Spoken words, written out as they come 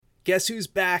Guess who's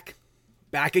back?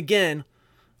 Back again.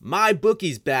 My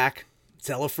bookie's back.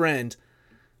 Tell a friend.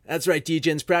 That's right,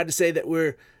 DJ's proud to say that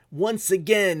we're once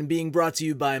again being brought to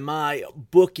you by My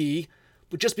Bookie.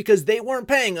 But just because they weren't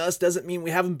paying us doesn't mean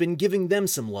we haven't been giving them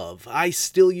some love. I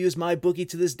still use My Bookie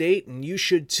to this date, and you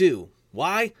should too.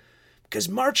 Why? Because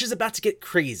March is about to get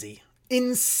crazy.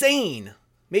 Insane.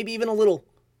 Maybe even a little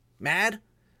mad.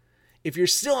 If you're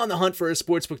still on the hunt for a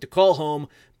sportsbook to call home,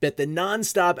 bet the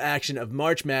non-stop action of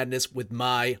March Madness with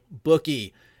My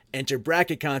Bookie. Enter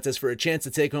bracket contests for a chance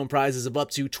to take home prizes of up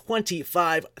to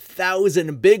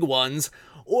 25,000 big ones,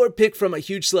 or pick from a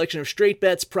huge selection of straight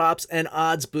bets, props, and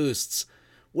odds boosts.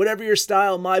 Whatever your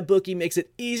style, My Bookie makes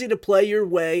it easy to play your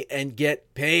way and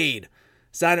get paid.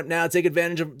 Sign up now, take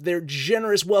advantage of their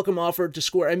generous welcome offer to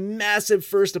score a massive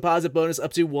first deposit bonus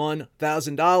up to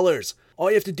 $1,000. All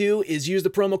you have to do is use the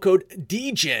promo code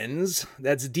DEGENS,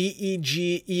 that's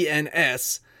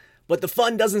DEGENS, but the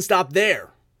fun doesn't stop there.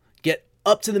 Get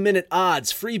up-to-the-minute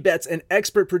odds, free bets, and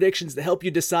expert predictions to help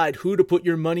you decide who to put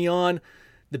your money on.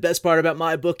 The best part about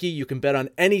My Bookie, you can bet on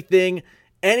anything,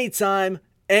 anytime,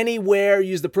 anywhere.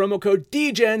 Use the promo code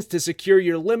DEGENS to secure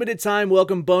your limited-time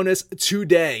welcome bonus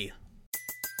today.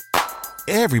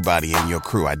 Everybody in your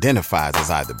crew identifies as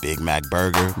either Big Mac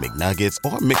Burger, McNuggets,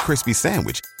 or McCrispy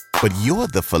Sandwich. But you're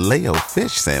the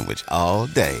Filet-O-Fish Sandwich all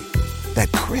day.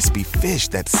 That crispy fish,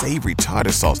 that savory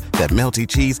tartar sauce, that melty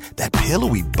cheese, that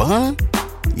pillowy bun.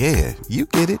 Yeah, you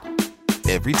get it.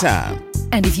 Every time.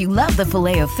 And if you love the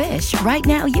Filet-O-Fish, right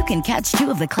now you can catch two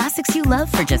of the classics you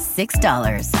love for just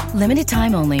 $6. Limited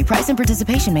time only. Price and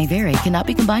participation may vary. Cannot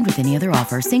be combined with any other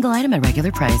offer. Single item at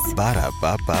regular price.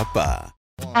 Ba-da-ba-ba-ba.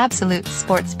 Absolute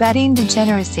sports betting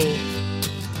degeneracy.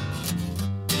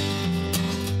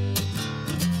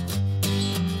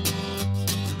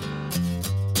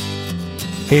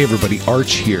 Hey everybody,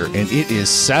 Arch here, and it is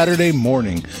Saturday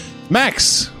morning.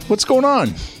 Max, what's going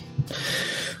on?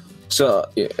 So,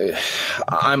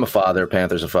 I'm a father,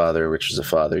 Panther's a father, Rich is a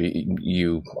father.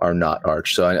 You are not,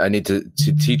 Arch. So I need to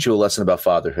teach you a lesson about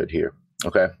fatherhood here,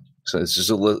 okay? So it's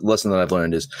just a lesson that I've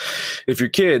learned is if your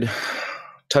kid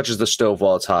touches the stove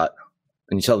while it's hot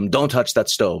and you tell them, don't touch that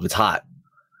stove, it's hot,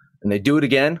 and they do it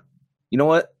again, you know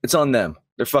what? It's on them.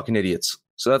 They're fucking idiots.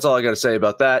 So that's all I got to say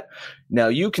about that. Now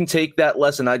you can take that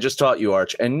lesson I just taught you,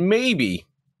 Arch, and maybe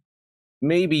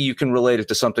you can relate it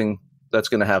to something that's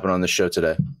going to happen on this show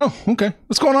today. Oh, okay.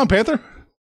 What's going on, Panther?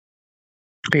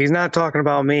 He's not talking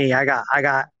about me. I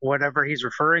got whatever he's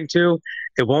referring to.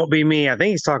 It won't be me. I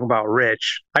think he's talking about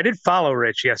Rich. I did follow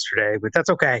Rich yesterday, but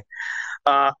that's okay.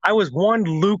 I was one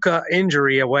Luka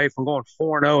injury away from going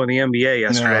 4-0 in the NBA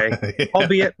yesterday, yeah.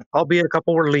 albeit a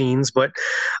couple were leans, but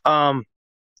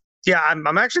yeah,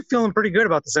 I'm actually feeling pretty good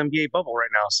about this NBA bubble right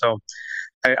now. So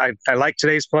I like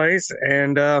today's plays,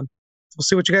 and we'll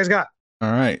see what you guys got.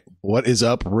 All right. What is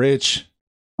up, Rich?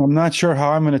 I'm not sure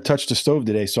how I'm going to touch the stove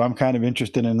today, so I'm kind of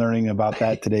interested in learning about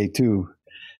that today too.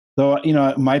 So,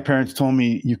 my parents told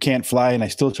me you can't fly, and I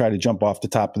still try to jump off the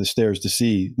top of the stairs to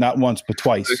see, not once, but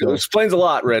twice. So. It explains a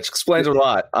lot, Rich. Explains a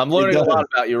lot. I'm learning a lot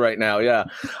about you right now. Yeah.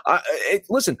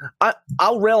 Listen,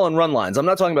 I'll rail on run lines. I'm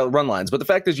not talking about run lines, but the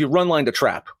fact is you run lined a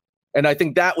trap. And I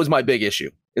think that was my big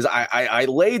issue is I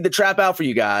laid the trap out for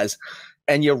you guys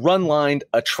and you run lined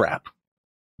a trap.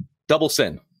 Double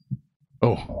sin.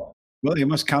 Oh, well, you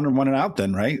must counter one out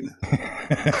then, right?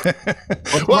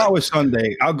 Well, tomorrow is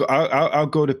Sunday. I'll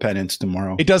go to penance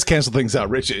tomorrow. It does cancel things out,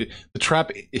 Rich. The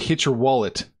trap hit your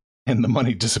wallet and the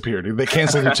money disappeared. They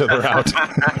canceled each other out.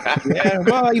 Yeah,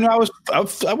 well, I was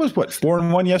what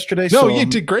 4-1 yesterday. No, you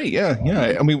did great.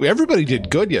 Yeah. I mean, everybody did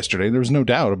good yesterday. There was no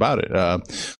doubt about it.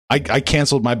 I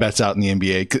canceled my bets out in the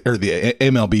NBA or the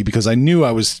MLB because I knew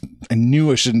I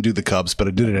shouldn't do the Cubs, but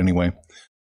I did it anyway.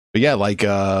 But yeah,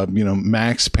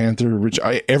 Max, Panther, Rich,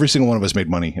 every single one of us made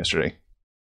money yesterday,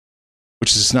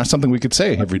 which is not something we could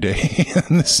say every day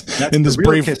in this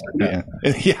brave,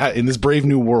 in this brave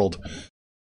new world.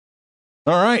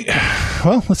 All right.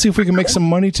 Well, let's see if we can make some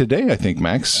money today, I think,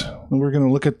 Max. We're going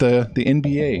to look at the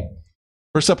NBA.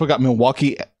 First up, we got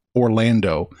Milwaukee,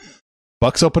 Orlando.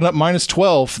 Bucks open up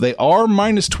 -12. They are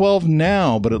 -12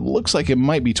 now, but it looks like it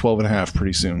might be 12.5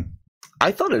 pretty soon.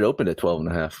 I thought it opened at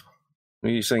 12.5. Are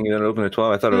you saying it opened at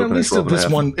 12? I thought it opened at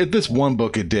 12.5. This one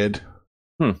book it did.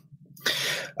 The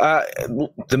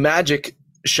Magic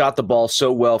shot the ball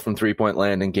so well from three-point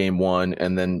land in game one,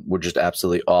 and then were just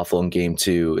absolutely awful in game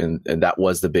two, and that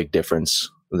was the big difference.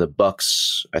 The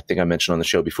Bucks, I think I mentioned on the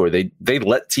show before, they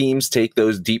let teams take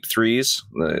those deep threes.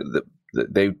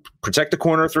 They protect the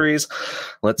corner threes,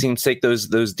 let teams take those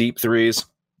deep threes.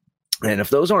 And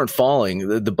if those aren't falling,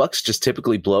 the Bucks just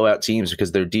typically blow out teams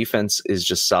because their defense is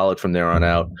just solid from there on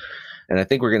out. And I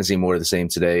think we're going to see more of the same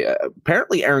today.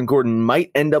 Apparently, Aaron Gordon might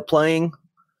end up playing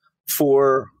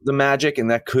for the Magic,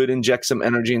 and that could inject some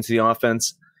energy into the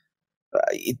offense.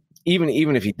 Even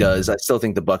if he does, I still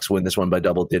think the Bucks win this one by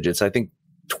double digits. I think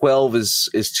 12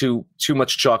 is too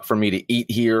much chalk for me to eat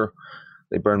here.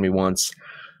 They burned me once.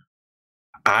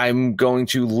 I'm going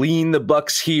to lean the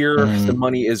Bucks here. The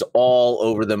money is all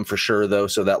over them for sure, though,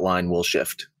 so that line will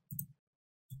shift.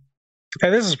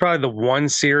 And this is probably the one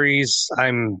series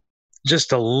I'm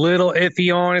just a little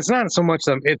iffy on. It's not so much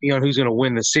that I'm iffy on who's going to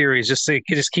win the series. It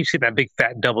just keeps hitting that big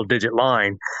fat double-digit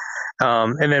line.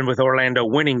 And then with Orlando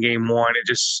winning game one, it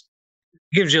just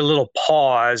gives you a little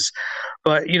pause.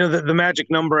 But, the magic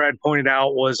number I'd pointed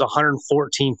out was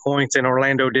 114 points, and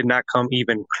Orlando did not come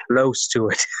even close to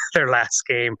it their last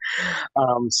game.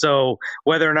 So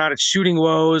whether or not it's shooting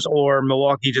woes or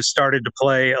Milwaukee just started to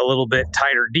play a little bit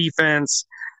tighter defense,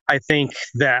 I think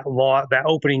that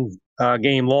opening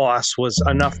game loss was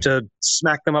enough to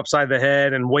smack them upside the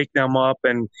head and wake them up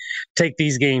and take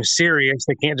these games serious.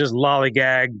 They can't just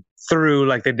lollygag through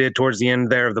like they did towards the end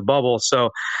there of the bubble.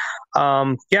 So,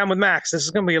 I'm with Max. This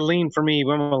is going to be a lean for me,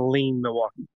 but I'm going to lean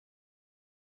Milwaukee.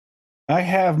 I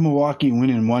have Milwaukee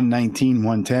winning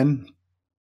 119-110.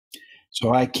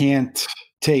 So I can't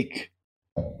take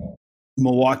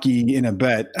Milwaukee in a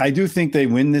bet. I do think they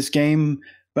win this game,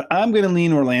 but I'm going to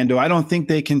lean Orlando. I don't think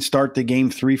they can start the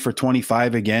game 3 for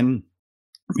 25 again.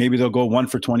 Maybe they'll go 1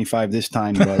 for 25 this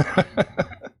time, but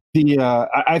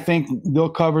I think they'll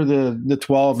cover the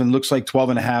 12 and looks like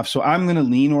 12.5. So I'm going to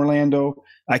lean Orlando.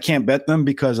 I can't bet them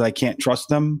because I can't trust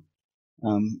them,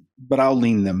 but I'll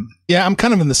lean them. Yeah, I'm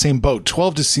kind of in the same boat.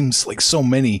 12 just seems like so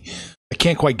many. I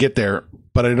can't quite get there,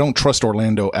 but I don't trust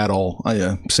Orlando at all.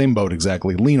 Same boat,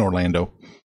 exactly. Lean Orlando.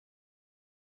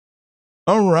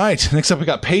 All right. Next up, we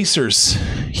got Pacers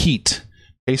Heat.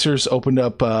 Pacers opened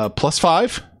up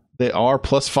 +5. They are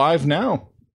 +5 now.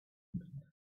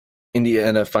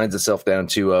 Indiana finds itself down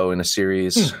 2-0 in a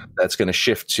series that's going to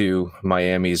shift to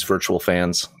Miami's virtual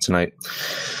fans tonight.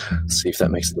 Let's see if that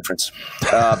makes a difference.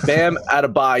 Bam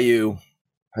Adebayo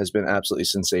has been absolutely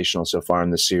sensational so far in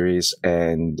this series,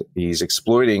 and he's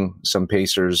exploiting some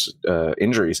Pacers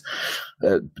injuries.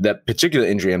 That particular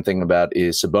injury I'm thinking about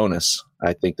is Sabonis.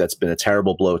 I think that's been a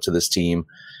terrible blow to this team.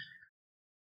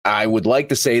 I would like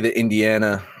to say that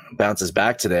Indiana bounces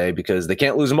back today because they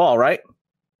can't lose them all, right?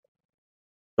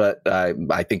 But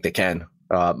I think they can.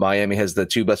 Miami has the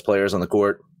 2 best players on the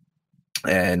court.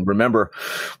 And remember,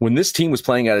 when this team was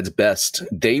playing at its best,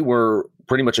 they were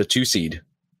pretty much a 2 seed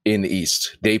in the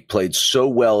East. They played so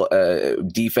well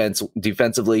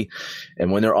defensively.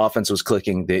 And when their offense was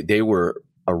clicking, they were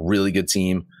a really good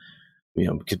team.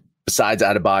 Besides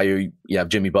Adebayo, you have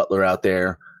Jimmy Butler out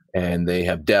there, and they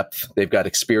have depth. They've got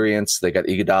experience. They got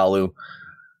Iguodala.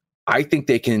 I think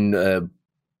they can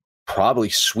probably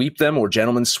sweep them or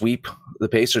gentlemen sweep the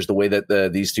Pacers the way that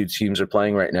these 2 teams are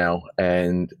playing right now.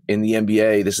 And in the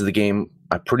NBA, this is the game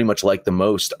I pretty much like the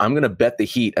most. I'm going to bet the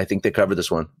Heat. I think they cover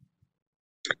this one.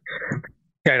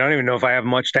 Yeah, I don't even know if I have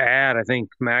much to add. I think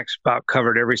Max about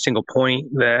covered every single point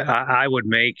that I would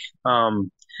make. The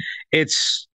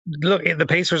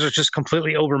Pacers are just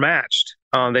completely overmatched.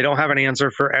 They don't have an answer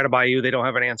for Adebayo. They don't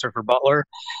have an answer for Butler.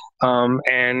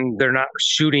 And they're not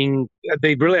shooting.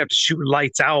 They really have to shoot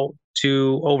lights out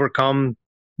to overcome,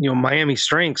 Miami's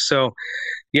strengths. So,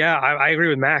 yeah, I agree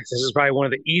with Max. This is probably one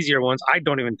of the easier ones. I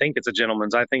don't even think it's a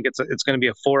gentleman's. I think it's going to be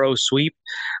a 4-0 sweep.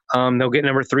 They'll get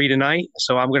number 3 tonight.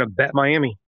 So I'm going to bet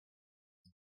Miami.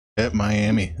 Bet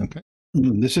Miami. Okay.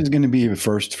 This is going to be a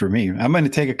first for me. I'm going to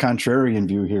take a contrarian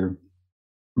view here.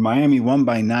 Miami won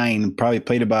by 9, probably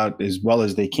played about as well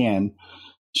as they can.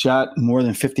 Shot more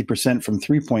than 50% from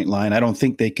 3-point line. I don't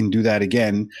think they can do that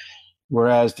again.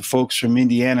 Whereas the folks from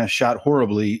Indiana shot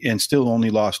horribly and still only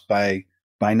lost by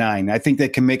 9. I think they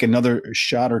can make another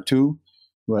shot or 2.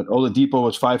 But Oladipo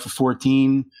was 5 for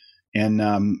 14, and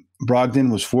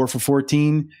Brogdon was 4 for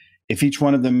 14. If each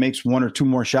one of them makes 1 or 2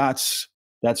 more shots,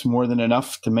 that's more than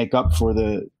enough to make up for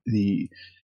the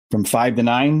from 5 to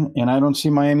 9, and I don't see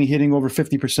Miami hitting over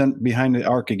 50% behind the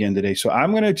arc again today. So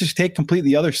I'm going to just take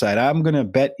completely the other side. I'm going to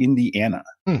bet Indiana.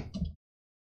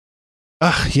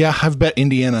 Yeah, I've bet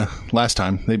Indiana last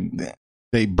time.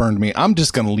 They burned me. I'm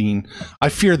just going to lean. I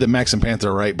fear that Max and Panther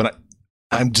are right, but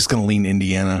I'm just going to lean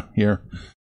Indiana here.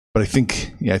 But I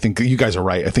think you guys are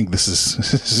right. I think this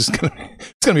is going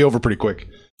to be over pretty quick.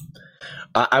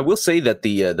 I will say that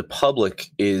the public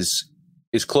is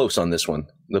close on this one.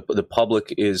 The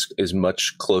public is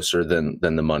much closer than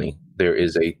the money. there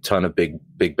is a ton of big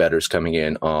bettors coming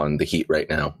in on the Heat right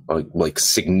now, like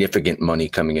significant money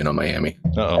coming in on Miami.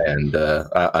 Uh-oh. And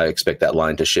I expect that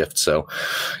line to shift. So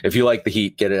if you like the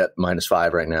Heat, get it at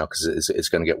 -5 right now because it's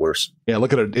going to get worse. Yeah,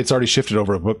 look at it. It's already shifted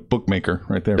over a bookmaker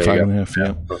right there, 5.5.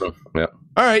 Yeah. Mm-hmm. Yeah.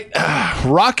 All right,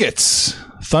 Rockets,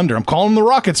 Thunder. I'm calling the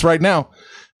Rockets right now.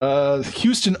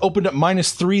 Houston opened up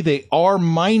 -3. They are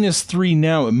 -3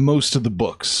 now at most of the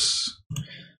books.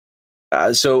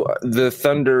 So the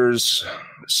Thunder's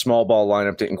small ball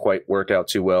lineup didn't quite work out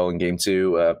too well in game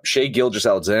 2. Shai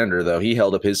Gilgeous-Alexander, though, he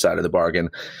held up his side of the bargain.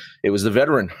 It was the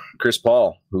veteran, Chris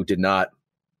Paul, who did not.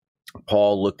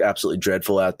 Paul looked absolutely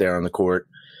dreadful out there on the court.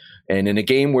 And in a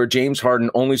game where James Harden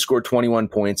only scored 21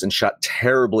 points and shot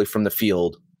terribly from the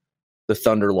field, the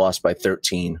Thunder lost by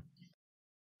 13.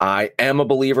 I am a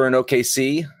believer in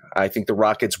OKC. I think the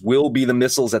Rockets will be the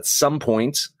missiles at some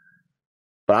point.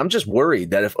 But I'm just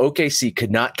worried that if OKC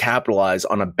could not capitalize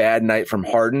on a bad night from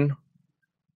Harden,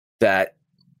 that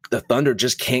the Thunder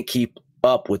just can't keep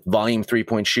up with volume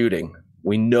 3-point shooting.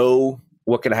 We know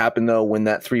what can happen, though, when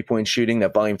that 3-point shooting,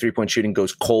 that volume 3-point shooting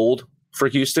goes cold for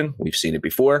Houston. We've seen it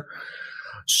before.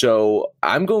 So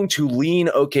I'm going to lean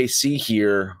OKC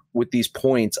here with these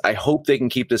points. I hope they can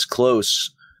keep this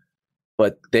close,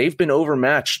 but they've been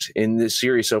overmatched in this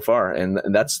series so far, and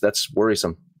that's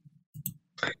worrisome.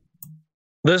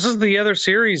 This is the other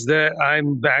series that I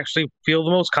actually feel the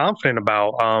most confident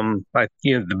about.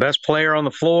 The best player on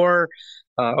the floor.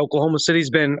 Oklahoma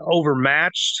City's been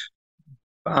overmatched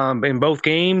in both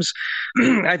games.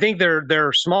 I think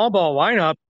their small ball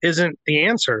lineup isn't the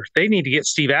answer. They need to get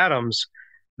Steve Adams.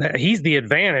 He's the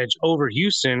advantage over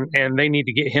Houston, and they need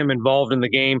to get him involved in the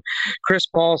game. Chris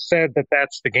Paul said that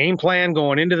that's the game plan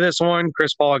going into this one.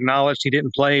 Chris Paul acknowledged he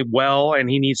didn't play well, and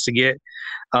he needs to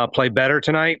play better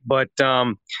tonight. But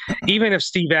even if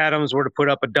Steve Adams were to put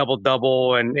up a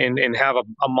double-double and have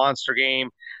a monster game,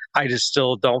 I just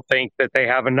still don't think that they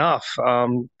have enough.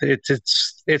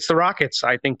 It's the Rockets.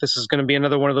 I think this is going to be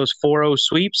another one of those 4-0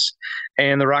 sweeps,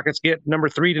 and the Rockets get number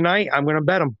 3 tonight. I'm going to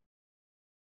bet them.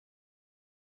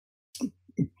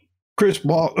 Chris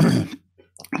Paul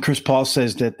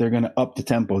says that they're going to up the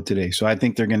tempo today. So I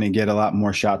think they're going to get a lot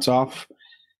more shots off.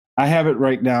 I have it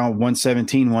right now,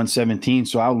 117.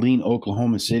 So I'll lean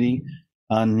Oklahoma City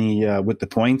on the with the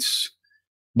points.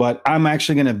 But I'm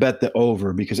actually going to bet the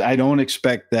over because I don't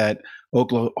expect that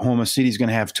Oklahoma City is going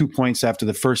to have 2 points after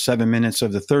the first 7 minutes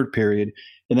of the third period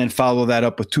and then follow that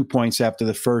up with 2 points after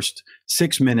the first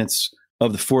 6 minutes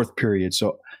of the fourth period.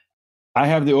 So I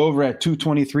have the over at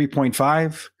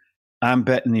 223.5. I'm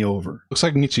betting the over. Looks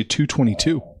like it needs you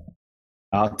 222.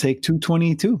 I'll take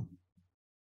 222.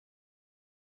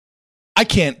 I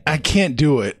can't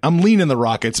do it. I'm leaning the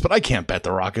Rockets, but I can't bet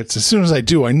the Rockets. As soon as I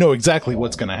do, I know exactly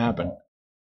what's going to happen.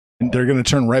 And they're going to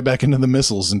turn right back into the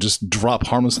missiles and just drop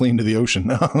harmlessly into the ocean.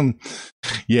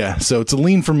 Yeah, so it's a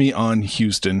lean for me on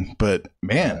Houston, but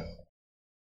man,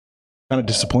 kind of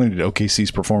disappointed at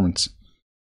OKC's performance.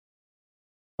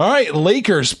 All right,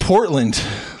 Lakers, Portland.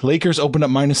 Lakers opened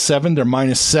up -7. They're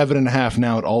 -7.5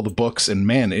 now at all the books. And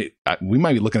man, we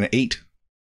might be looking at 8.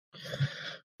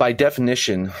 By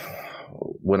definition,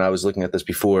 when I was looking at this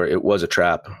before, it was a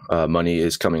trap. Money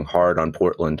is coming hard on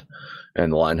Portland,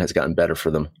 and the line has gotten better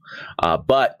for them.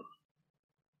 But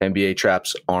NBA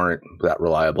traps aren't that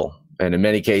reliable. And in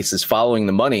many cases, following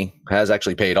the money has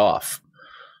actually paid off.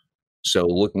 So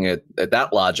looking at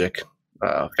that logic,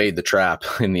 fade the trap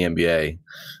in the NBA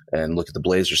and look at the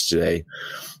Blazers today,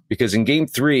 because in game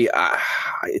 3,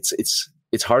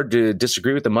 it's hard to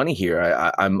disagree with the money here.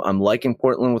 I'm liking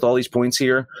Portland with all these points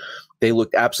here. They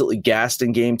looked absolutely gassed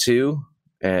in game 2,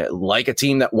 like a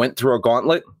team that went through a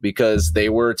gauntlet, because they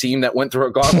were a team that went through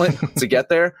a gauntlet to get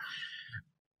there.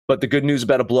 But the good news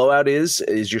about a blowout is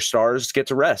your stars get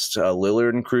to rest. Lillard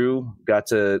and crew got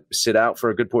to sit out for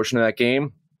a good portion of that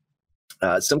game.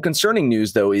 Some concerning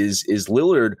news, though, is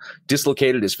Lillard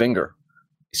dislocated his finger.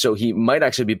 So he might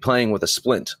actually be playing with a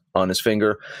splint on his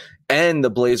finger. And the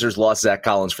Blazers lost Zach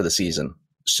Collins for the season.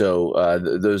 So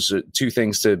those are two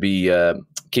things to be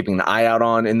keeping an eye out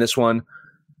on in this one.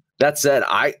 That said,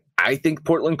 I think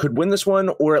Portland could win this one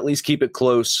or at least keep it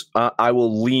close. I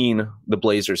will lean the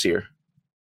Blazers here.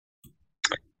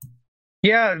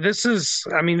 Yeah, this is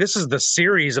the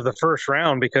series of the first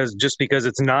round because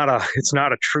it's not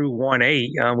a true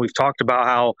 1-8. We've talked about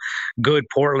how good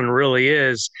Portland really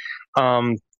is.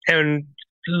 And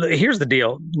here's the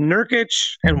deal. Nurkic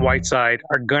and Whiteside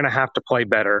are going to have to play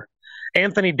better.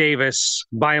 Anthony Davis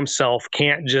by himself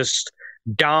can't just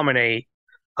dominate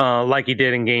like he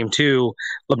did in Game 2.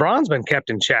 LeBron's been kept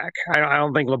in check. I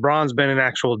don't think LeBron's been an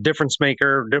actual difference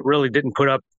maker. That really didn't put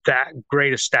up that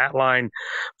great a stat line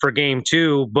for Game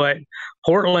 2. But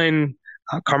Portland,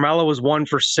 Carmelo was 1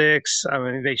 for 6. I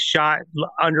mean, they shot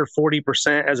under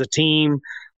 40% as a team.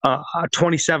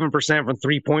 27% from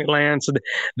three-point land. So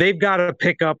they've got to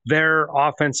pick up their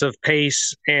offensive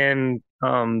pace and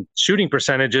shooting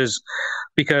percentages,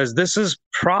 because this is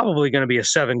probably going to be a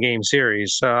 7-game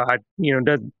series.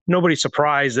 Nobody's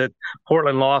surprised that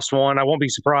Portland lost one. I won't be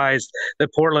surprised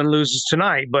that Portland loses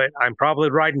tonight, but I'm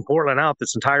probably riding Portland out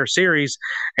this entire series,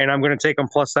 and I'm going to take them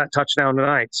plus that touchdown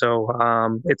tonight. So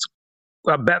it's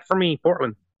a bet for me,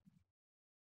 Portland.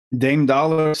 Dame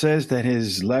Dollar says that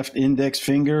his left index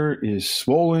finger is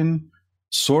swollen,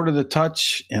 sort of the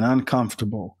touch, and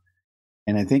uncomfortable.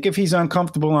 And I think if he's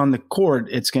uncomfortable on the court,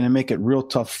 it's going to make it real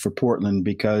tough for Portland,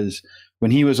 because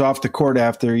when he was off the court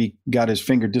after he got his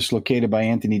finger dislocated by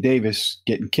Anthony Davis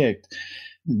getting kicked,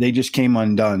 they just came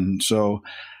undone. So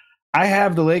I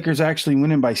have the Lakers actually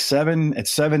winning by 7 at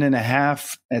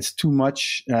 7.5. That's too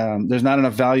much. There's not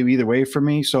enough value either way for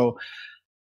me. So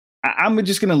I'm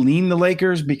just going to lean the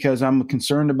Lakers because I'm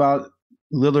concerned about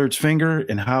Lillard's finger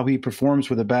and how he performs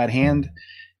with a bad hand,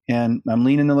 and I'm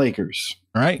leaning the Lakers.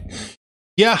 All right.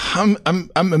 Yeah, I'm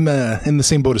in the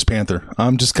same boat as Panther.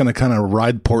 I'm just going to kind of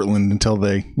ride Portland until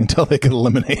they get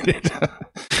eliminated.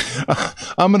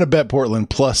 I'm going to bet Portland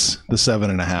plus the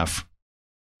 7.5.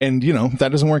 And, if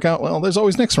that doesn't work out, well, there's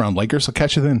always next round, Lakers. I'll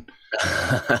catch you then.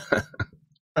 All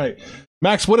right.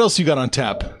 Max, what else you got on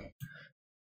tap?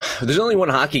 There's only one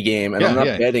hockey game, and I'm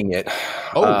not betting it.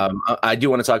 Oh. I do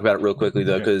want to talk about it real quickly,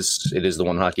 though, because it is the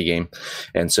one hockey game.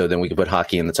 And so then we can put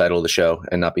hockey in the title of the show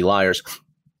and not be liars.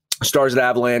 Stars at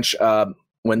Avalanche,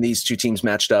 when these two teams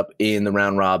matched up in the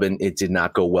round robin, it did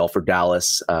not go well for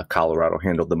Dallas. Colorado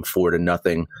handled them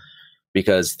 4-0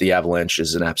 because the Avalanche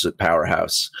is an absolute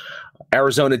powerhouse.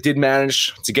 Arizona did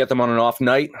manage to get them on an off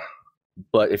night.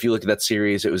 But if you look at that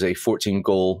series, it was a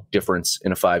 14-goal difference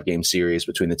in a 5-game series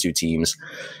between the two teams.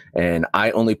 And I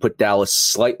only put Dallas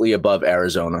slightly above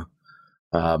Arizona.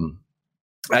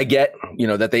 I get,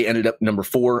 that they ended up number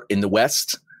 4 in the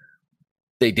West.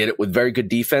 They did it with very good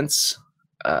defense.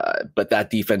 But that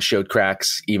defense showed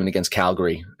cracks even against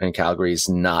Calgary. And Calgary is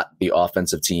not the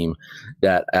offensive team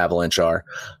that Avalanche are.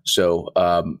 So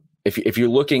if you're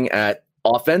looking at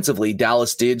offensively,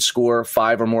 Dallas did score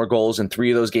 5 or more goals in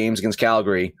 3 of those games against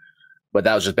Calgary, but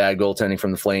that was just bad goaltending from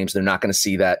the Flames. They're not going to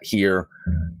see that here.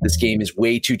 This game is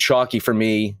way too chalky for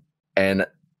me, and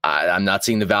I'm not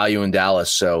seeing the value in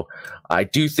Dallas. So I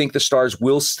do think the Stars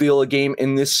will steal a game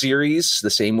in this series,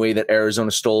 the same way that Arizona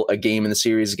stole a game in the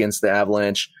series against the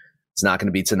Avalanche. It's not going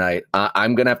to be tonight.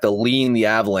 I'm going to have to lean the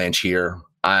Avalanche here.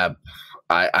 I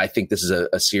think this is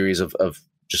a series of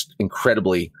just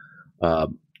incredibly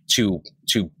two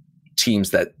teams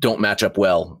that don't match up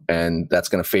well, and that's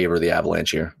going to favor the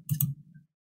Avalanche here.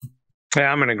 Yeah,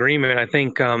 I'm in agreement. I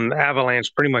think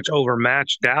Avalanche pretty much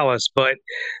overmatched Dallas, but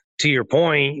to your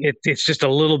point, it's just a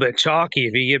little bit chalky.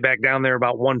 If you get back down there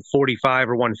about 145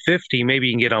 or 150, maybe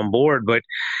you can get on board, but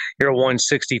you're at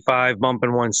 165 bumping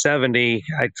 170.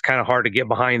 It's kind of hard to get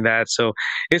behind that. So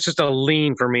it's just a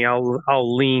lean for me. I'll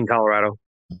lean Colorado.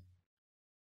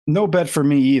 No bet for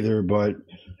me either, but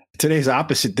today's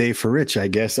opposite day for Rich, I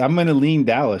guess. I'm going to lean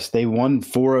Dallas. They won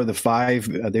 4 of the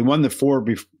 5. They won the 4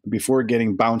 before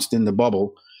getting bounced in the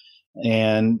bubble,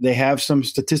 and they have some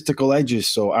statistical edges.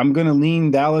 So I'm going to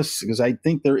lean Dallas because I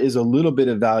think there is a little bit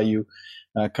of value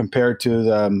compared to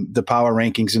the power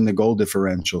rankings and the goal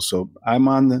differential. So I'm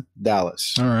on the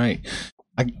Dallas. All right.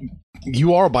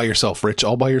 You are by yourself, Rich,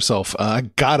 all by yourself. I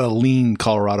got to lean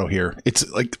Colorado here. It's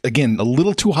again, a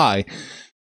little too high.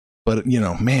 But,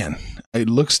 man, it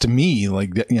looks to me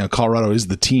like, Colorado is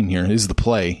the team here, is the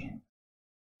play.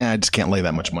 I just can't lay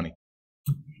that much money.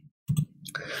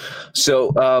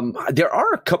 So there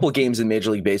are a couple of games in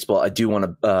Major League Baseball I do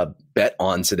want to bet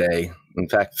on today. In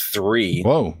fact, 3.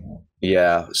 Whoa.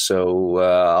 Yeah. So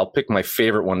I'll pick my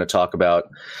favorite one to talk about.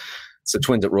 It's the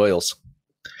Twins at Royals.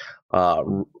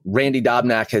 Randy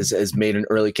Dobnak has made an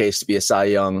early case to be a Cy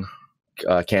Young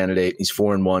candidate. He's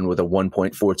 4-1 with a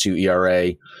 1.42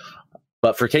 ERA.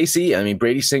 But for KC,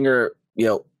 Brady Singer,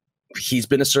 he's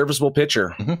been a serviceable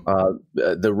pitcher.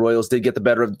 Mm-hmm. The Royals did get the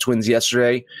better of the Twins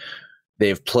yesterday.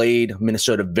 They've played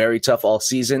Minnesota very tough all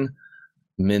season.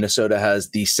 Minnesota has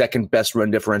the second best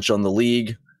run differential in the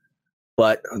league,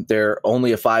 but they're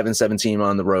only a 5-7 team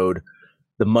on the road.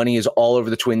 The money is all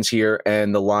over the Twins here,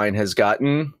 and the line has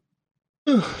gotten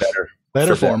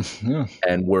better for them,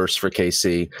 and worse for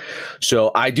KC.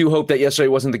 So I do hope that yesterday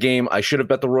wasn't the game. I should have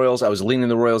bet the Royals. I was leaning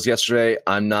the Royals yesterday.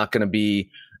 I'm not going to be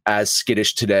as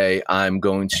skittish today. I'm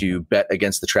going to bet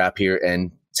against the trap here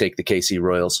and take the KC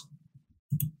Royals.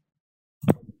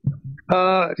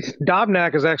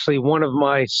 Dobnak is actually one of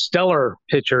my stellar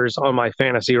pitchers on my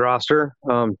fantasy roster.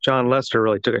 John Lester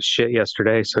really took a shit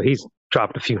yesterday, so he's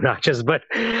dropped a few notches. But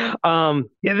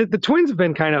the Twins have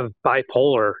been kind of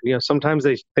bipolar. Sometimes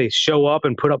they show up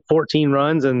and put up 14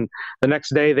 runs, and the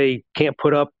next day they can't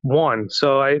put up one.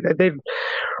 So they've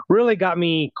really got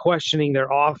me questioning their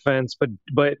offense.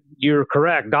 But you're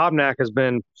correct. Dobnak has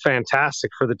been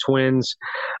fantastic for the Twins,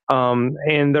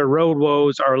 and their road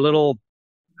woes are a little,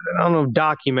 I don't know,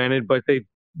 documented, but they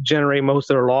generate most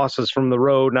of their losses from the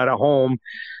road, not at home.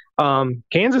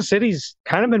 Kansas City's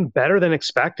kind of been better than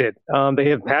expected. They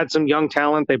have had some young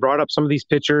talent. They brought up some of these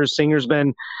pitchers. Singer's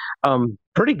been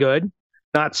pretty good,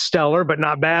 not stellar, but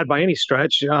not bad by any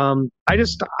stretch. I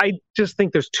just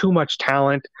think there's too much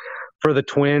talent for the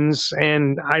Twins,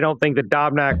 and I don't think that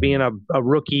Dobnak, being a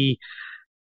rookie,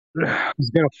 is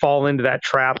going to fall into that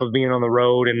trap of being on the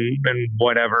road and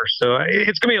whatever. So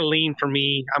it's going to be a lean for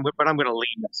me, but I'm going to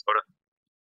lean Minnesota.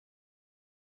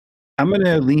 I'm going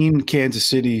to lean Kansas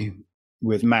City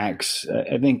with Max.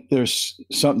 I think there's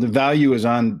the value is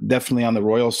definitely on the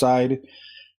Royal side.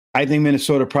 I think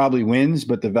Minnesota probably wins,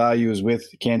 but the value is with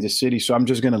Kansas City. So I'm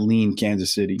just going to lean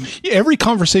Kansas City. Yeah, every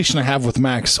conversation I have with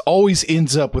Max always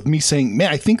ends up with me saying, man,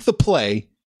 I think the play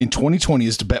in 2020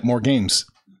 is to bet more games.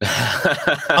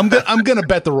 I'm gonna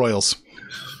bet the Royals.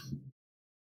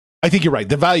 I think you're right.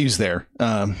 The value's there.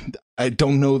 I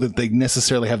don't know that they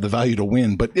necessarily have the value to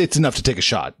win, but it's enough to take a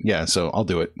shot. Yeah, so I'll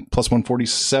do it. Plus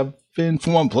 147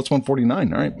 for one, plus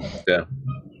 149. All right. Yeah.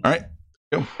 All right.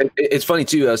 Go. It's funny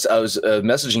too. I was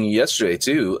messaging you yesterday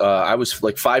too. I was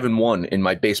like 5-1 in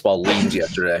my baseball leagues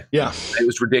yesterday. Yeah, it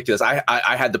was ridiculous. I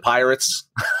had the Pirates,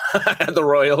 I had the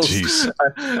Royals. Jeez.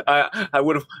 I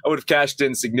would have cashed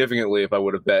in significantly if I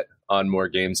would have bet on more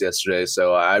games yesterday.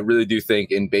 So I really do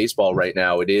think in baseball right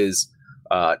now it is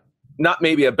not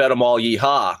maybe a bet 'em all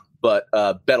yeehaw, but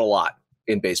bet a lot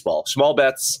in baseball. Small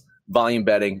bets. Volume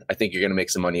betting. I think you're going to make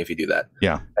some money if you do that.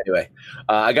 Yeah. Anyway,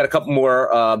 I got a couple more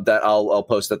that I'll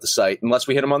post at the site unless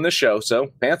we hit them on this show. So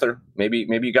Panther, maybe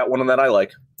you got one that I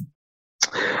like.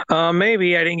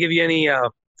 Maybe I didn't give you any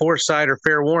foresight or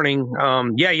fair warning.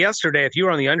 Yesterday, if you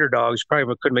were on the underdogs, you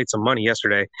probably could have made some money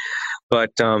yesterday.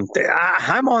 But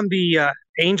I'm on the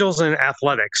Angels and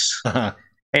Athletics,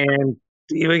 and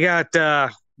we got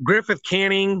Griffith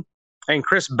Canning and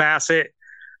Chris Bassett.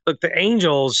 Look, the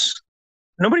Angels.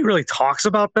 Nobody really talks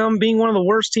about them being one of the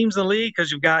worst teams in the league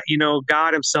because you've got,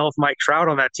 God himself, Mike Trout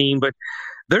on that team, but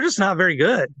they're just not very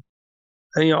good.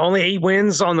 And, only 8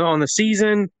 wins on the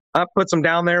season. That puts them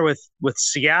down there with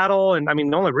Seattle. And I mean,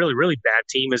 the only really, really bad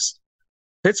team is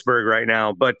Pittsburgh right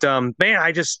now. But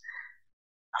man,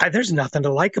 there's nothing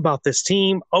to like about this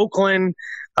team. Oakland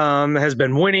has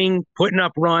been winning, putting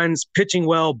up runs, pitching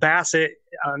well. Bassett,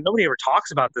 nobody ever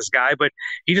talks about this guy, but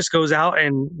he just goes out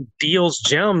and deals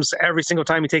gems every single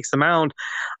time he takes the mound.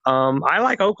 I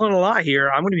like Oakland a lot here.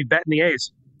 I'm going to be betting the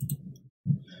A's.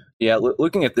 Yeah,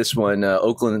 looking at this one,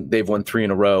 Oakland, they've won 3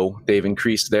 in a row. They've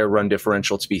increased their run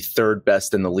differential to be 3rd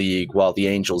best in the league, while the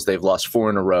Angels, they've lost 4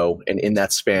 in a row, and in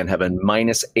that span have a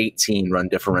minus 18 run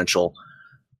differential.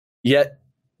 Yet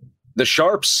the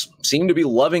Sharps seem to be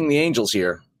loving the Angels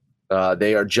here.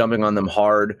 They are jumping on them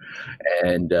hard,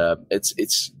 and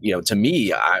it's to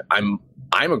me, I'm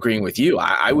agreeing with you.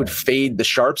 I would fade the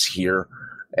Sharps here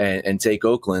and take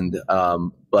Oakland,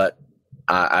 but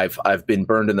I've been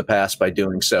burned in the past by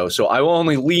doing so. So I will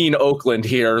only lean Oakland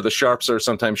here. The Sharps are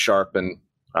sometimes sharp, and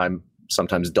I'm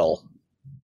sometimes dull.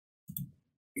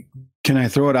 Can I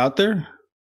throw it out there?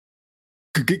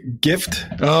 Gift?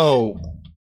 Oh,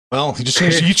 well,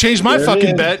 you changed my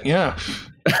fucking bet. Yeah.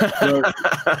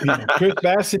 Chris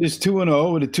Bassett is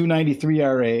 2-0 with a 2.93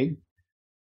 RA.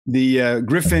 The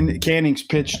Griffin Canning's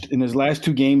pitched in his last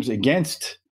 2 games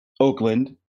against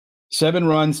Oakland, 7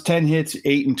 runs, 10 hits,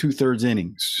 8 2/3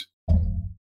 innings.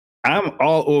 I'm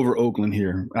all over Oakland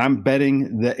here. I'm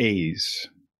betting the A's.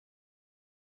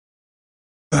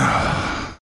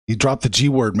 You dropped the G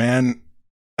word, man.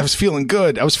 I was feeling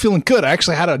good. I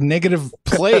actually had a negative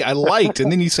play I liked,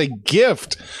 and then you say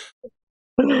gift.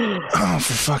 Oh,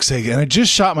 for fuck's sake. And I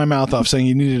just shot my mouth off saying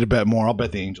you needed to bet more. I'll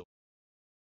bet the Angels.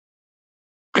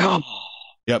 Oh.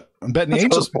 Yep. I'm betting the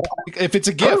Angels. If it's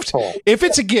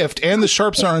a gift and the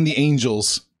Sharps are on the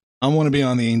Angels, I want to be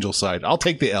on the Angel side. I'll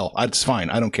take the L. It's fine.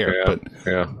 I don't care.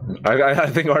 I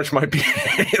think Arch might be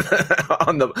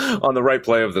on the right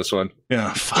play of this one.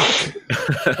 Yeah. Fuck.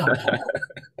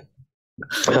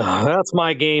 That's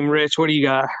my game, Rich. What do you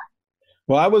got?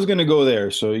 Well, I was going to go there,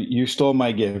 so you stole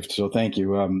my gift. So thank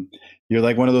you. You're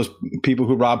like one of those people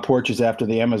who rob porches after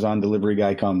the Amazon delivery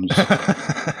guy comes.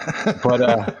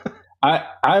 But I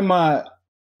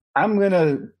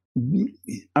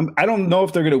don't know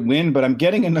if they're going to win, but I'm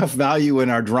getting enough value in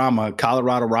our drama,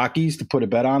 Colorado Rockies, to put a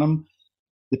bet on them.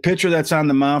 The pitcher that's on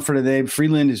the mound for today,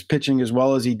 Freeland, is pitching as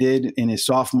well as he did in his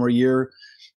sophomore year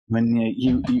when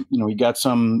he got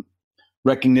some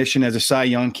recognition as a Cy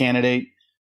Young candidate.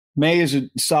 May is a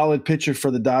solid pitcher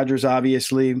for the Dodgers,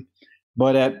 obviously,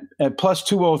 but at plus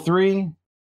 203,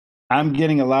 I'm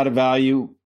getting a lot of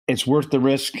value. It's worth the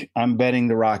risk. I'm betting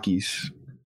the Rockies.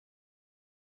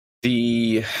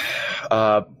 The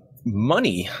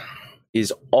money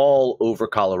is all over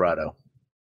Colorado,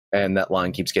 and that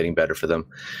line keeps getting better for them.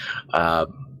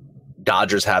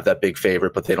 Dodgers have that big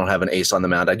favorite, but they don't have an ace on the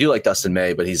mound. I do like Dustin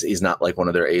May, but he's not like one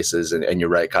of their aces. And you're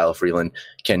right, Kyle Freeland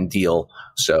can deal.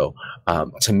 So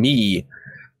to me,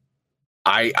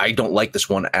 I don't like this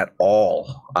one at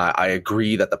all. I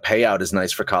agree that the payout is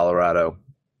nice for Colorado,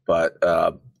 but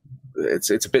it's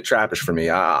a bit trappish for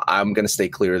me. I'm going to stay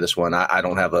clear of this one. I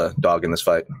don't have a dog in this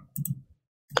fight.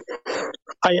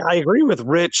 I agree with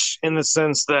Rich in the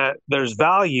sense that there's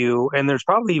value and there's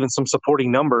probably even some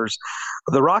supporting numbers.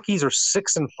 The Rockies are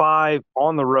 6-5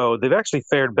 on the road. They've actually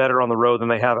fared better on the road than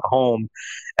they have at home.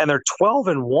 And they're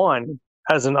 12-1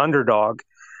 as an underdog.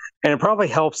 And it probably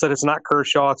helps that it's not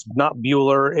Kershaw, it's not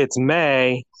Buehler, it's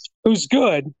May, who's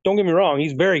good. Don't get me wrong,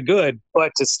 he's very good.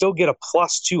 But to still get a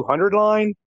plus 200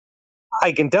 line,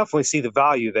 I can definitely see the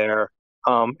value there.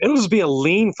 It'll just be a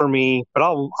lean for me, but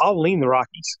I'll lean the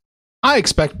Rockies. I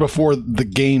expect before the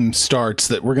game starts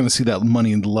that we're going to see that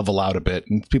money level out a bit,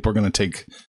 and people are going to take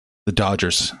the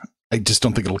Dodgers. I just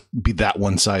don't think it'll be that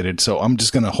one-sided, so I'm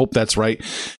just going to hope that's right.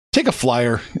 Take a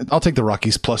flyer. I'll take the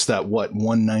Rockies plus that,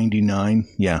 199?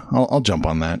 Yeah, I'll jump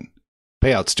on that.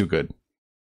 Payout's too good.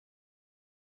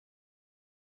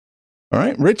 All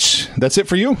right, Rich, that's it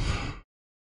for you?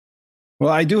 Well,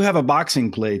 I do have a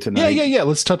boxing play tonight. Yeah.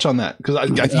 Let's touch on that,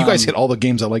 because you guys hit all the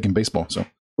games I like in baseball, so...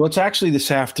 Well, it's actually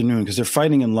this afternoon because they're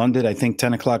fighting in London, I think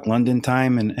 10 o'clock London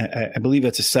time. And I believe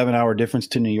that's a 7-hour difference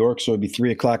to New York. So it'd be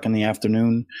 3 o'clock in the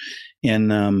afternoon and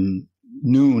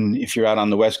noon if you're out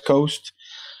on the West Coast.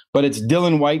 But it's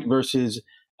Dylan White versus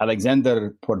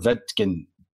Alexander Povetkin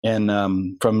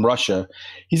and from Russia.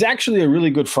 He's actually a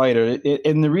really good fighter.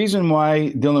 And the reason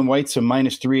why Dylan White's a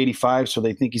minus 385, so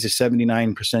they think he's a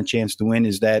 79% chance to win,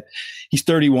 is that he's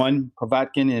 31.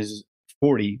 Povetkin is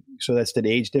 40, so that's the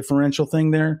age differential thing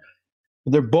there.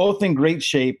 They're both in great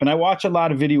shape, and I watch a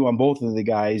lot of video on both of the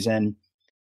guys, and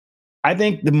I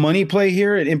think the money play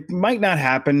here, it might not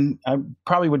happen. I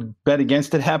probably would bet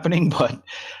against it happening, but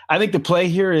I think the play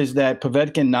here is that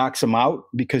Povetkin knocks him out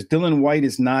because Dylan White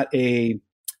is not a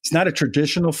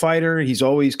traditional fighter. He's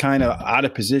always kind of out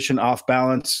of position, off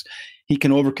balance. He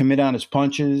can overcommit on his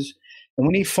punches. And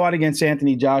when he fought against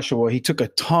Anthony Joshua, he took a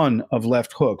ton of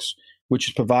left hooks, which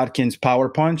is Povetkin's power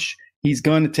punch. He's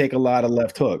going to take a lot of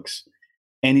left hooks.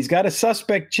 And he's got a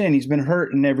suspect chin. He's been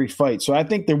hurt in every fight. So I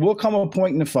think there will come a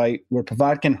point in the fight where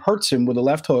Povetkin hurts him with a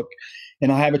left hook,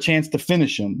 and I'll have a chance to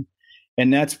finish him.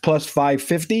 And that's plus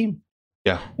 550.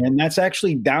 Yeah. And that's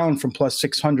actually down from plus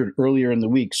 600 earlier in the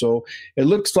week. So it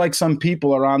looks like some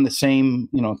people are on the same,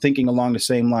 thinking along the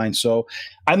same line. So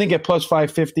I think at plus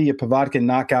 550, a Povetkin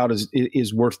knockout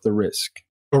is worth the risk.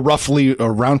 Roughly a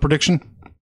round prediction?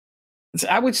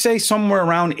 I would say somewhere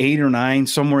around 8 or 9,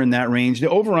 somewhere in that range. The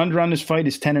over-under on this fight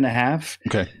is 10.5.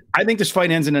 Okay. I think this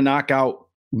fight ends in a knockout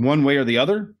one way or the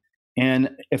other. And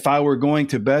if I were going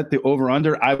to bet the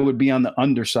over-under, I would be on the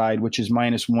underside, which is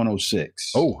minus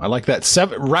 106. Oh, I like that.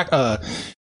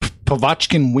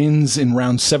 Povetkin wins in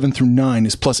rounds 7 through 9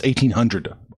 is plus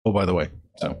 1,800. Oh, by the way.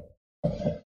 So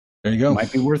there you go.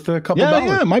 Might be worth a couple dollars.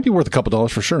 Yeah, it might be worth a couple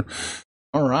dollars for sure.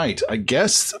 All right, I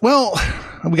guess. Well,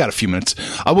 we got a few minutes.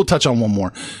 I will touch on one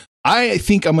more. I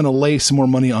think I'm going to lay some more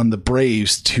money on the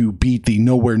Braves to beat the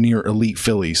nowhere near elite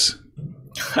Phillies.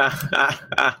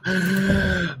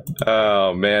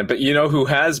 Oh, man. But you know who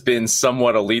has been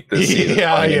somewhat elite this season?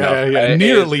 Yeah.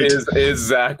 Near elite. Is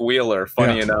Zach Wheeler.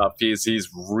 Funny enough, he's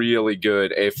really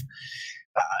good. If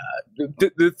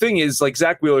the thing is, like,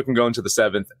 Zach Wheeler can go into the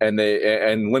 7th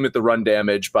and limit the run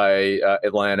damage by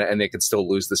Atlanta, and they could still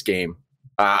lose this game.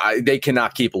 They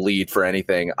cannot keep a lead for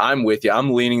anything. I'm with you.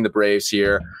 I'm leaning the Braves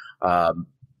here.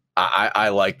 I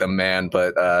like them, man.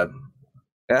 But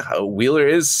Wheeler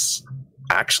is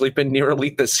actually been near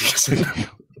elite this season.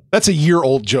 That's a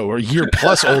year-old joke, or a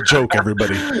year-plus old joke,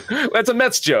 everybody. That's a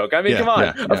Mets joke. I mean, come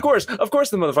on. Yeah. Of course the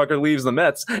motherfucker leaves the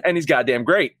Mets, and he's goddamn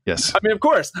great. Yes. I mean, of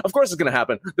course it's going to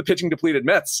happen. The pitching depleted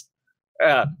Mets.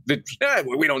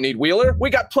 We don't need Wheeler.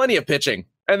 We got plenty of pitching.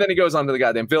 And then he goes on to the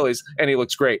goddamn Phillies, and he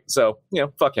looks great. So,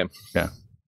 fuck him. Yeah.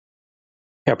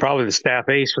 Yeah, probably the staff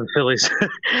ace for the Phillies.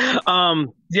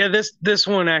 This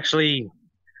one actually,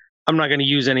 I'm not going to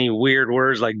use any weird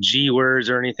words like G words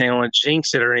or anything. I don't want to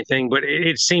jinx it or anything, but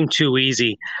it seemed too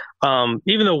easy.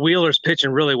 Even though Wheeler's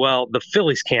pitching really well, the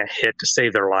Phillies can't hit to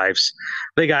save their lives.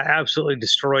 They got absolutely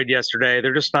destroyed yesterday.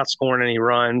 They're just not scoring any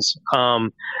runs.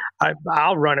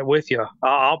 I'll run it with you.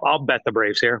 I'll bet the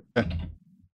Braves here.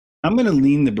 I'm going to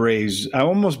lean the Braves. I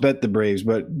almost bet the Braves,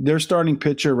 but their starting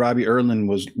pitcher, Robbie Erlin,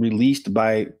 was released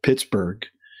by Pittsburgh,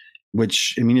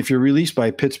 which, I mean, if you're released by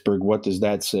Pittsburgh, what does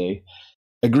that say?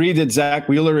 Agreed that Zach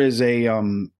Wheeler is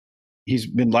he's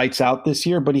been lights out this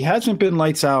year, but he hasn't been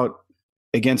lights out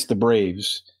against the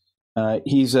Braves.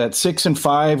 He's at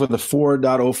 6-5 with a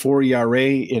 4.04 ERA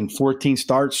in 14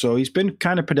 starts. So he's been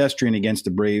kind of pedestrian against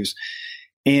the Braves.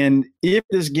 And if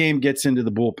this game gets into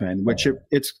the bullpen, which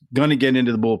it's going to get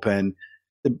into the bullpen,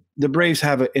 the Braves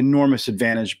have an enormous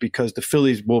advantage because the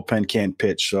Phillies bullpen can't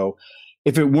pitch. So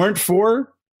if it weren't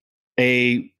for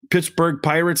a Pittsburgh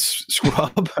Pirates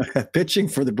scrub pitching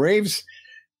for the Braves,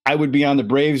 I would be on the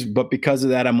Braves. But because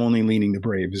of that, I'm only leaning the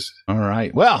Braves. All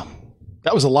right. Well,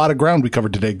 that was a lot of ground we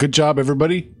covered today. Good job,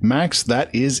 everybody. Max,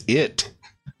 that is it.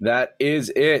 That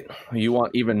is it. You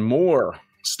want even more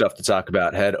stuff to talk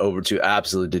about, head over to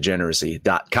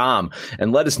absolutedegeneracy.com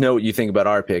and let us know what you think about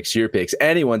our picks, your picks,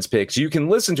 anyone's picks. You can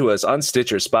listen to us on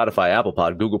Stitcher, Spotify, Apple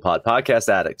Pod, Google Pod, Podcast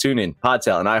Addict, TuneIn,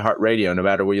 Podtail, and iHeartRadio. No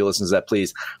matter where you listen to that,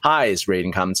 please highest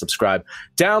rating, comment, subscribe,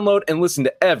 download, and listen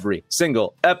to every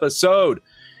single episode.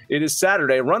 It is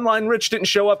Saturday. Runline Rich didn't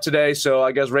show up today, so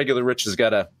I guess regular Rich has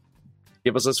got to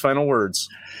give us his final words.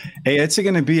 Hey, it's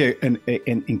going to be an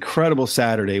incredible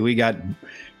Saturday. We've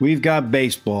got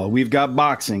baseball, we've got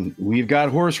boxing, we've got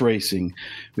horse racing,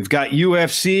 we've got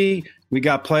UFC, we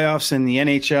got playoffs in the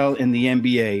NHL and the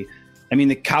NBA. I mean,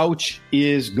 the couch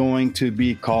is going to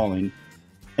be calling.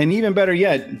 And even better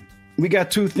yet, we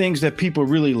got two things that people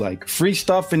really like. Free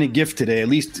stuff and a gift today, at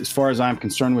least as far as I'm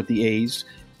concerned with the A's.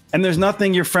 And there's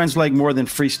nothing your friends like more than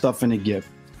free stuff and a gift.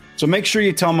 So make sure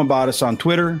you tell them about us on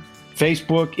Twitter,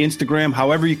 Facebook, Instagram,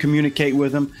 however you communicate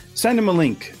with them. Send them a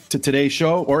link to today's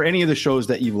show or any of the shows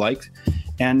that you've liked.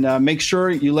 And make sure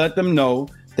you let them know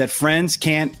that friends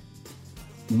can't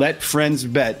let friends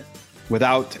bet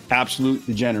without absolute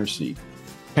degeneracy.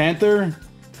 Panther,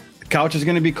 the couch is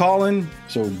going to be calling,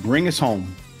 so bring us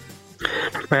home.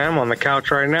 Man, I'm on the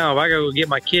couch right now. If I go get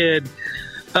my kid,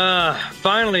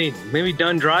 finally, maybe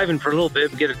done driving for a little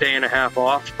bit, get a day and a half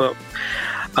off. But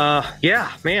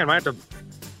yeah, man, I have to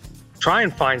try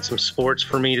and find some sports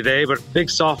for me today, but big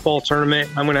softball tournament.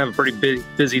 I'm going to have a pretty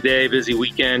busy day, busy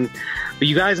weekend. But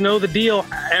you guys know the deal.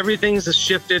 Everything's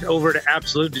shifted over to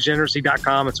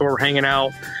absolutedegeneracy.com. It's where we're hanging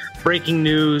out, breaking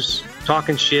news,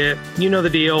 talking shit. You know the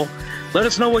deal. Let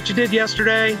us know what you did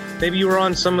yesterday. Maybe you were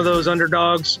on some of those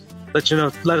underdogs. Let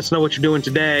us know what you're doing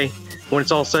today. When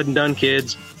it's all said and done,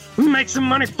 kids, make some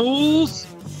money, fools.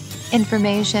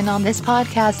 Information on this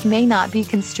podcast may not be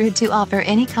construed to offer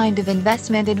any kind of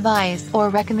investment advice or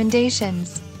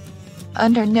recommendations.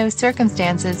 Under no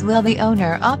circumstances will the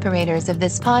owner-operators of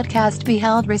this podcast be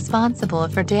held responsible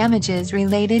for damages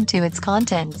related to its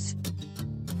contents.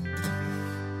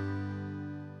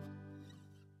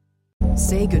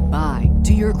 Say goodbye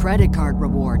to your credit card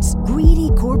rewards. Greedy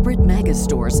corporate mega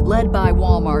stores, led by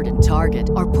Walmart and Target,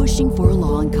 are pushing for a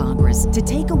law in Congress to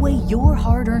take away your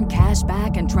hard-earned cash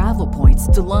back and travel points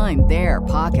to line their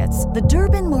pockets. The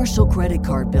Durbin-Marshall credit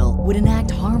card bill would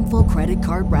enact harmful credit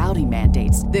card routing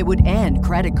mandates that would end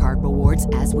credit card rewards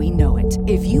as we know it.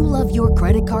 If you love your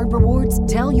credit card rewards,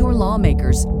 tell your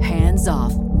lawmakers, hands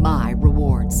off my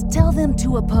rewards. Tell them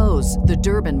to oppose the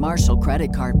Durbin-Marshall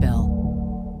credit card bill.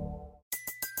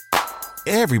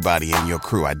 Everybody in your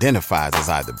crew identifies as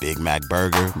either Big Mac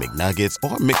Burger, McNuggets,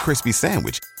 or McCrispy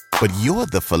Sandwich. But you're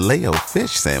the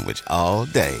Filet-O-Fish Sandwich all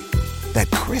day.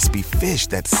 That crispy fish,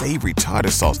 that savory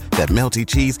tartar sauce, that melty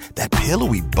cheese, that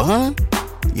pillowy bun.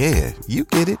 Yeah, you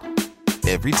get it.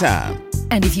 Every time.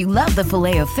 And if you love the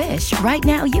Filet-O-Fish, right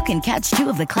now you can catch two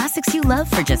of the classics you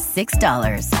love for just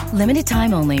 $6. Limited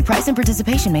time only. Price and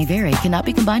participation may vary. Cannot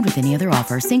be combined with any other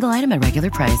offer. Single item at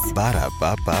regular price.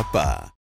 Ba-da-ba-ba-ba.